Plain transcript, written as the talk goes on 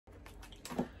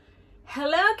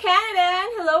Hello Canada!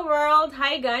 Hello world!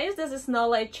 Hi guys! This is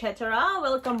Nola Etcetera.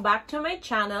 Welcome back to my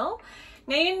channel.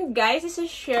 Ngayon guys,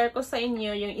 isa-share ko sa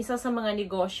inyo yung isa sa mga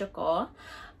negosyo ko.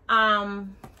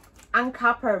 Ang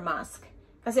copper mask.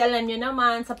 Kasi alam nyo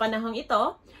naman, sa panahong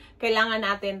ito, kailangan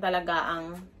natin talaga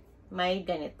ang may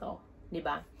ganito.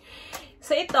 Diba?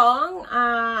 So itong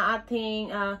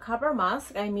ating copper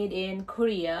mask ay made in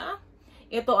Korea.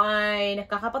 Ito ay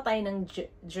nakakapatay ng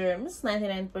germs,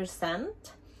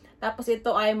 99%. Tapos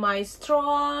ito ay may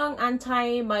strong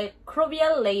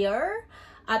antimicrobial layer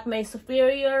at may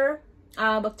superior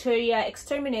bacteria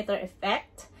exterminator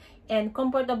effect and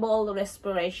comfortable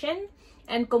respiration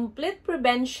and complete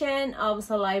prevention of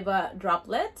saliva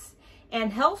droplets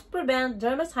and helps prevent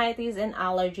dermatitis and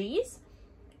allergies.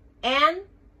 And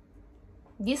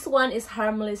this one is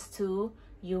harmless to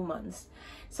humans.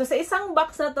 So sa isang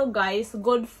box na to guys,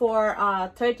 good for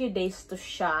 30 days to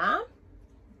siya.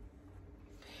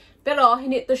 Pero,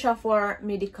 hindi ito siya for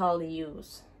medical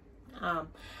use. Ang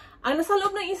nasa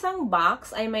loob ng isang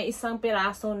box ay may isang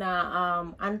piraso na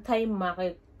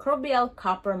antimicrobial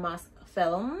copper mask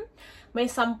film. May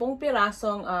 10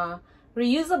 pirasong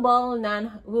reusable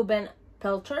non-woven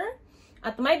filter.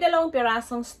 At may 2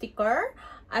 pirasong sticker.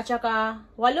 At saka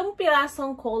 8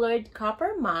 pirasong colored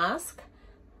copper mask.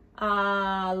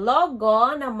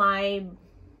 Logo na may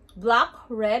black,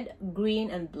 red,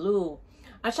 green, and blue.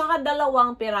 At saka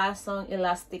 2 pirasong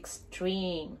elastic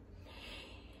string.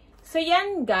 So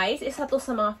yan guys, isa to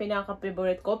sa mga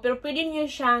pinaka-favorite ko. Pero pwede nyo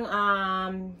siyang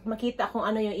makita kung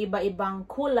ano yung iba-ibang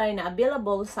kulay na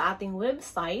available sa ating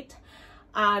website.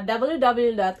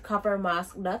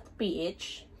 www.coppermask.ph.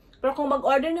 Pero kung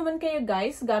mag-order naman kayo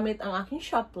guys, gamit ang aking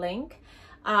shop link,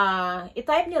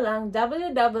 i-type nyo lang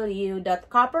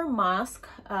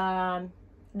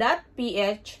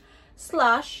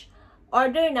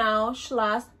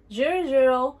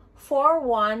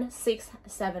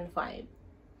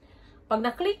Pag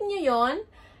na-click nyo yun,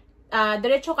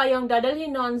 diretso kayong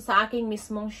dadalhin nun sa aking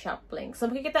mismong shop link.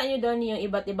 So, makikita nyo doon yung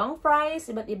iba't ibang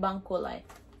price, iba't ibang kulay.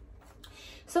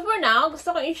 So, for now,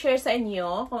 gusto ko i-share sa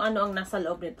inyo kung ano ang nasa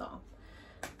loob nito.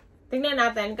 Tingnan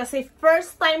natin, kasi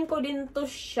first time ko din to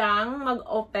siyang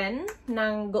mag-open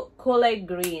ng kulay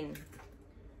green.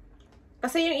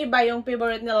 Kasi yung iba, yung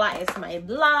favorite nila is may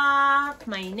black,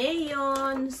 may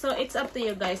neon. So, it's up to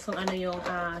you guys kung ano yung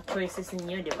choices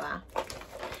niyo, di ba?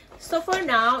 So, for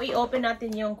now, i-open natin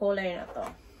yung kulay na to.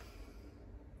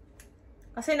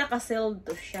 Kasi naka-sealed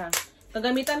to siya.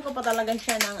 Gagamitan ko pa talaga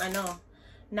siya ng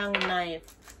ng knife.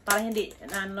 Para hindi,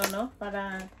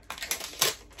 para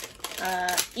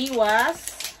iwas,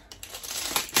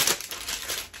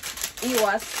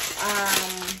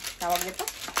 tawag nito?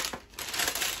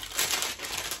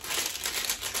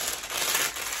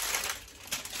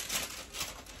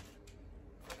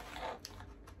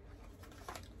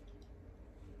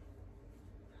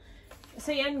 So,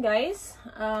 yan guys.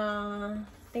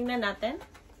 Tingnan natin.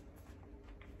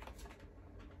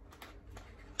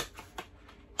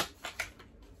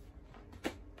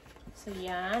 So,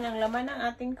 yan. Ang laman ng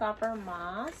ating copper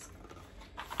mask.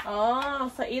 Oh,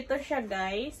 so ito siya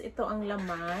guys. Ito ang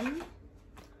laman.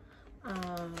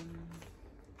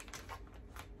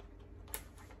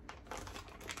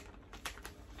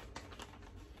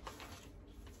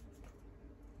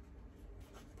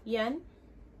 Yan.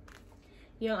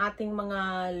 Yung ating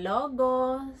mga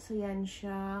logo. So, yan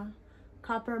siya.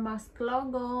 Copper mask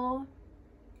logo.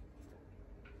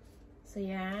 So,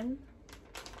 yan.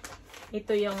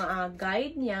 Ito yung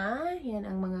guide niya. Yan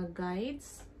ang mga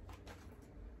guides.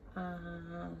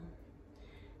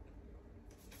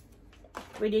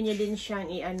 Pwede nyo din siyang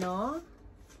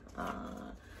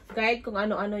guide kung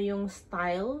ano-ano yung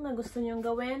style na gusto nyong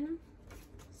gawin.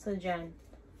 So, dyan.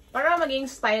 Para maging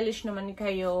stylish naman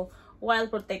kayo while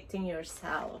protecting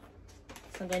yourself.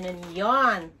 So, ganun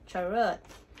yon. Charot.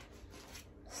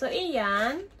 So,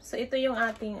 iyan. So, ito yung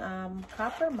ating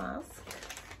copper mask.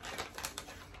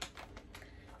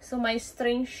 So, may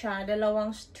string siya. 2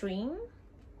 string.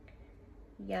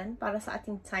 Yan. Para sa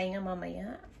ating tie nga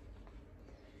mamaya.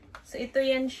 So, ito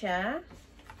yan siya.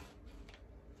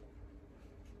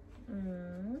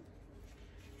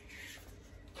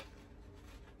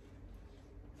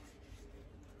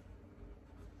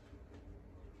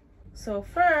 So,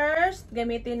 first,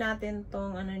 gamitin natin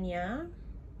tong niya.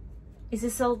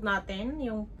 Isi-sealed natin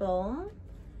yung film.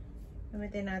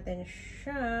 Gamitin natin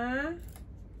siya.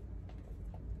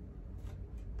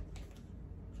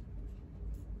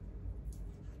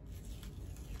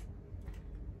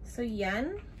 So,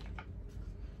 yan.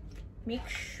 Make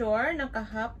sure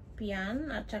nakahap yan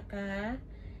at saka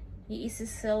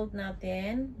i-sealed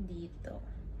natin dito.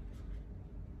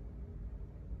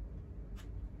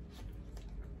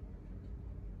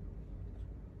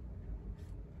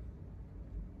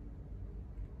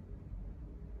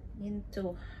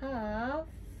 into half.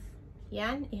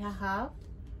 Yan, iha-half.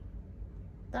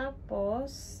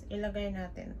 Tapos, ilagay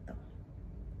natin to.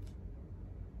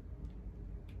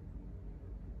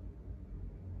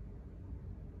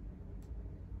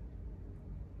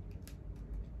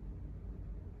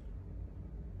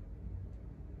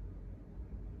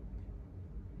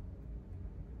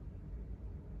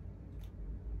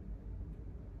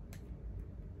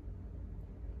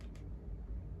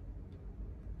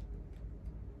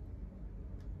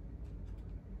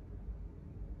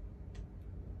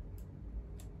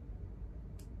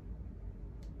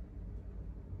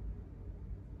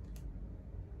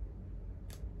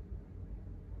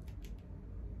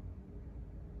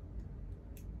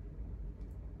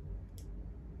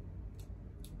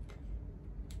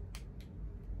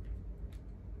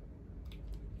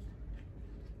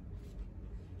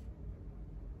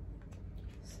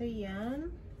 So,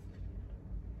 yan.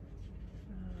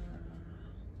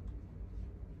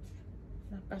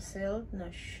 Nakasealed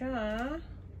na siya.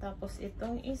 Tapos,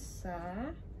 itong isa.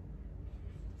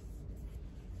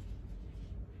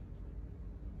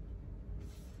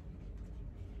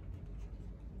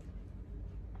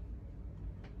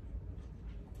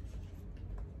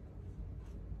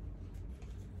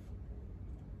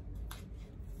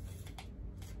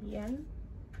 Yan.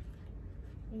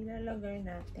 Ilalagay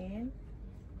natin.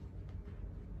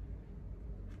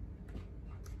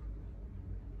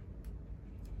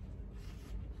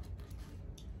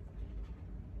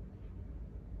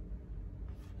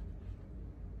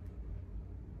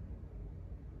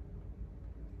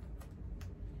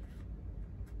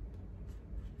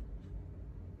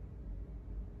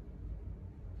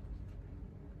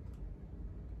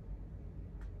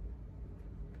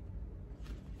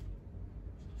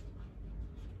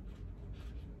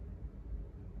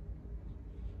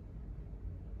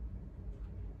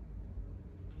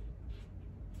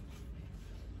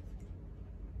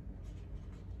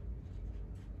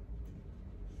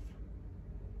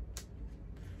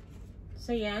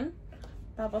 So, yan.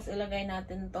 Tapos, ilagay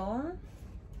natin to.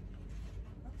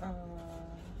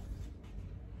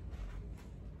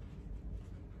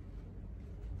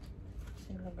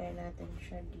 Ilagay natin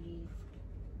siya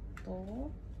dito.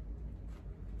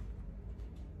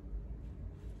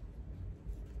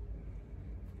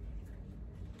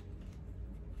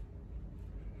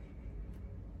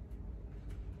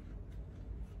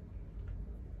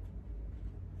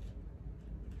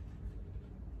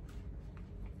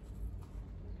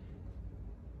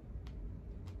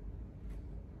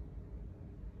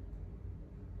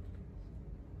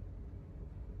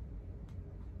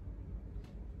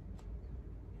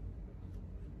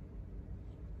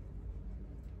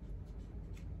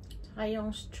 Saka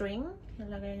yung string,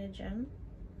 nalagay na dyan.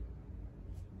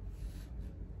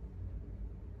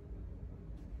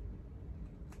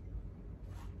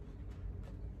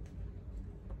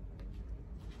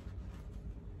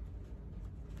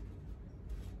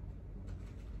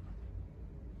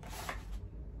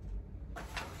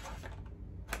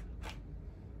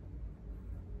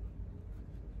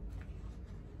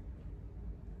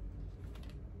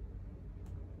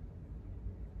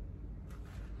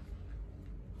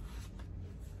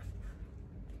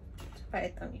 Pa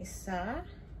itong isa.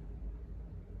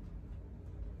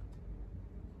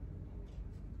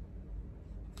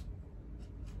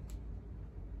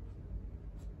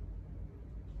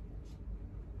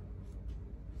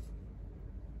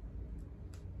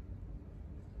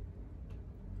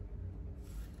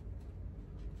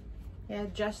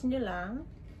 I-adjust nyo lang.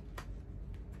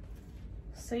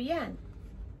 So, yan.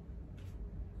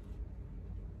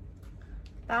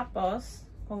 Tapos,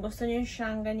 kung gusto nyo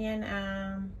siyang ganyan,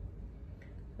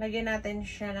 lagyan natin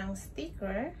siya ng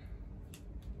sticker.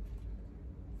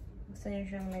 Gusto nyo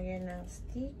siyang lagyan ng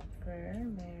sticker.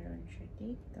 Mayroon siya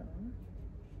dito.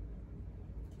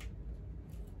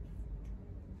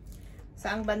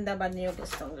 Saang banda ba niyo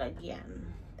gustong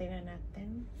lagyan? Tingnan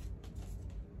natin.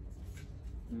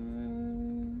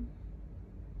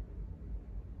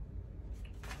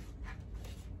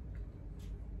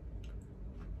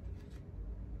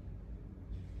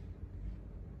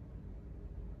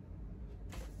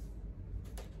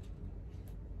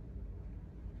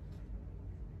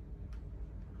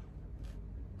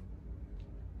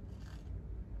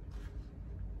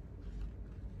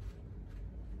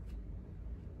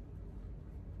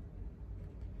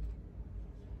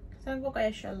 Saan ko kaya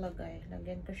siya lagay?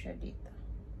 Lagyan ko siya dito.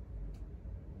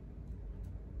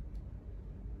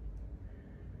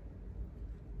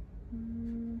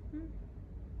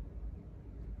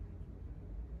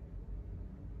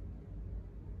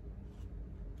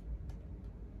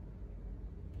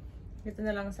 Dito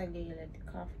na lang sa gilid.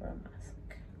 Cover mask.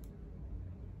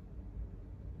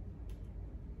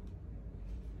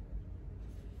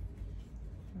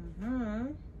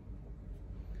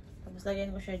 Tapos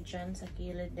lagyan ko siya dyan sa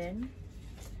kilid din.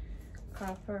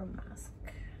 Copper mask.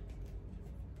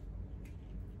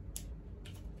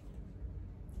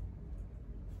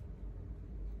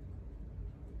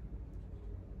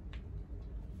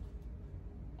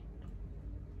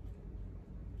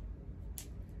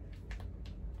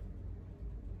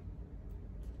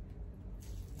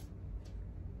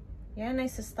 Yan,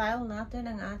 isa-style natin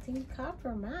ang ating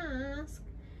copper mask.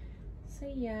 So,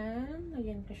 yan.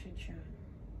 Lagyan ko siya dyan.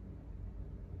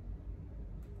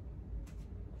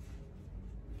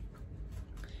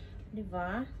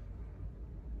 Diba?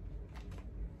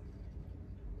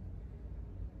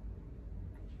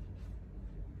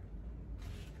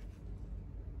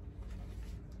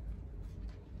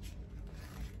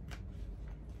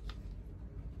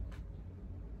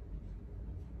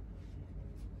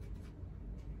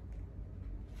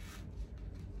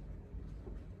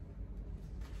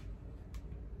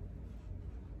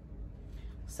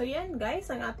 So, yan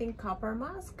guys, ang ating copper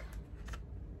mask.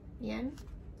 Yan.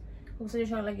 Kung gusto nyo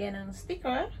siyang lagyan ng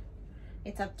sticker,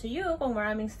 it's up to you kung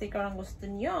maraming sticker ang gusto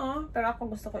nyo. Pero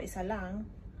ako gusto ko isa lang.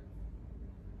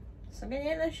 So,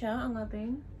 ganyan na siya ang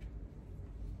ating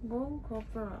buong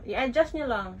copper. I-adjust nyo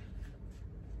lang.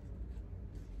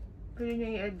 Pwede nyo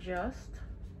i-adjust.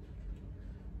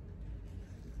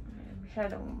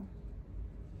 Masyadong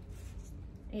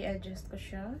i-adjust ko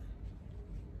siya.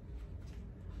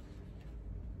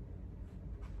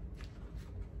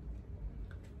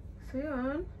 So,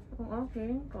 yun. Ang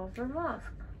aking copper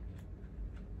mask.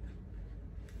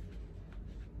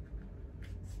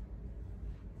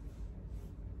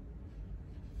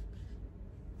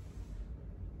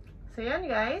 So, yan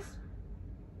guys.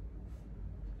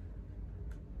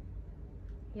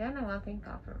 Yan ang aking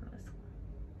copper mask.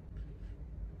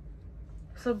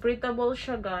 So, breathable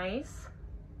siya guys.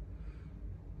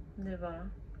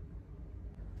 Diba?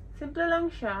 Simple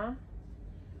lang siya.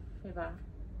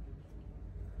 Diba?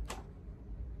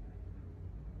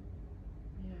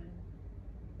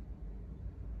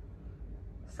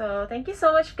 So, thank you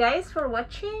so much guys for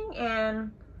watching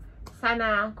and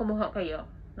sana kumuha kayo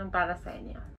ng para sa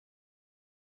inyo.